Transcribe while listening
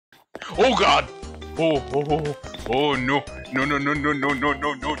Oh god! Oh no! No no no no no no no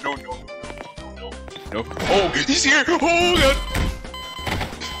no no no no! Oh, he's here! Oh god!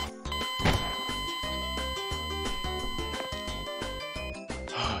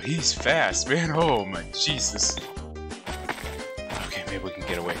 Oh, he's fast, man. Oh my Jesus! Okay, maybe we can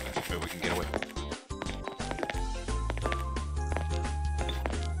get away. Maybe we can get away.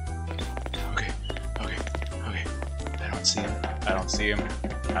 Okay, okay, okay. I don't see him. I don't see him.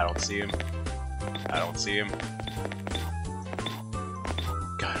 I don't see him. I don't see him.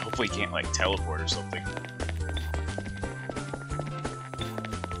 God, hopefully he can't, like, teleport or something.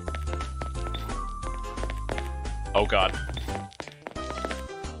 Oh god.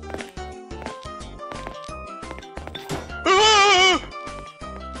 Ah!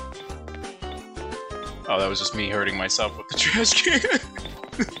 Oh, that was just me hurting myself with the trash can.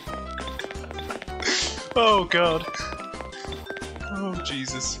 Oh god. Oh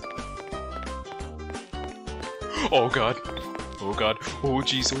Jesus. Oh god. Oh god. Oh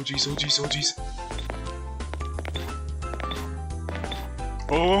jeez, oh jeez, oh jeez, oh jeez.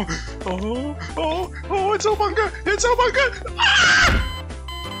 Oh, it's Obunga! It's Obunga! Ah!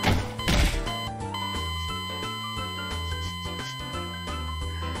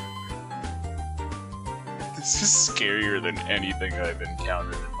 This is scarier than anything I've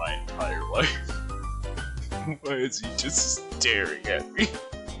encountered in my entire life. Why is he just staring at me?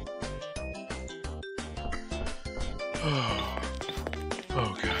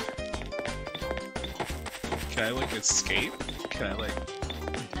 Oh god. Can I like escape? Can I like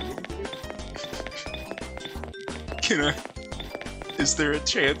do anything? Can I? Is there a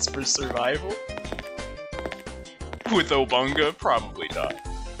chance for survival? With Obunga? Probably not.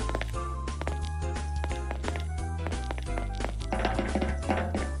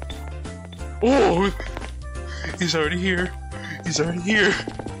 Oh! He's already here. He's already here.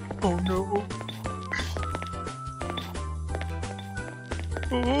 Oh no.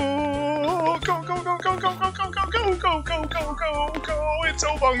 Oh, go, go, go, go, go, go, go, go, go, go, go, go, go, go. It's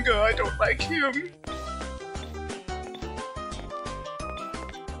Obunga. I don't like him.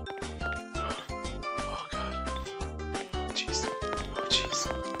 Oh god. Jeez. Oh jeez.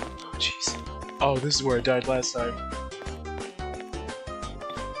 Oh jeez. Oh, this is where I died last time.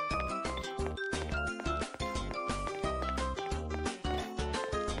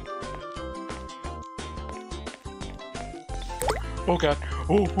 Oh god.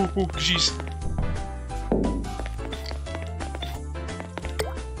 Oh, jeez.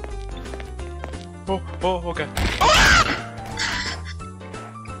 Oh god. Ah!